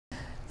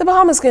The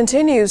Bahamas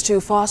continues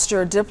to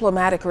foster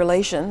diplomatic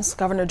relations.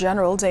 Governor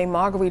General Dame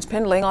Marguerite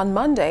Pindling on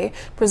Monday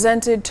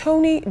presented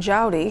Tony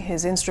Jowdy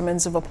his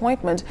instruments of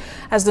appointment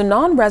as the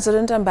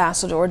non-resident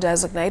ambassador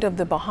designate of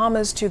the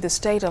Bahamas to the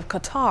state of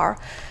Qatar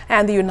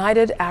and the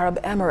United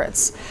Arab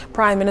Emirates.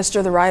 Prime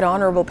Minister the Right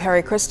Honorable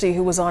Perry Christie,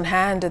 who was on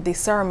hand at the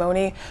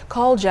ceremony,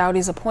 called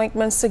Jowdy's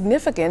appointment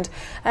significant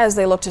as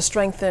they look to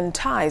strengthen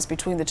ties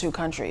between the two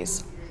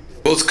countries.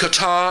 Both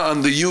Qatar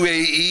and the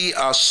UAE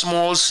are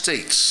small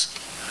states,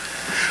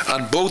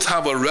 and both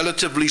have a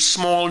relatively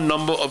small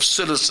number of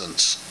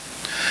citizens,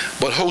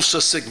 but host a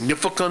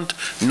significant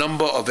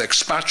number of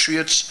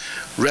expatriates,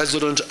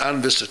 resident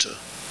and visitor.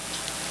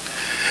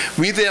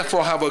 We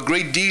therefore have a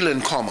great deal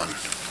in common,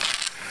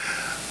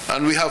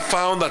 and we have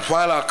found that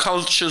while our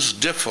cultures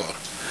differ,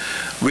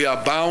 we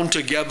are bound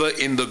together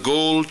in the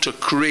goal to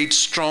create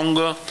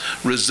stronger,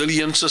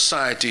 resilient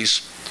societies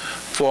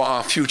for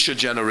our future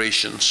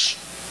generations.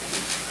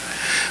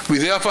 We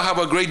therefore have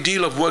a great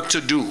deal of work to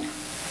do,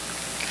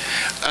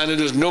 and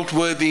it is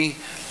noteworthy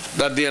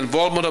that the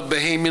involvement of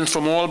Bahamians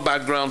from all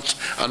backgrounds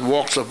and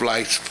walks of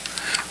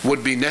life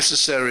would be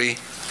necessary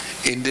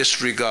in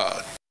this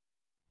regard.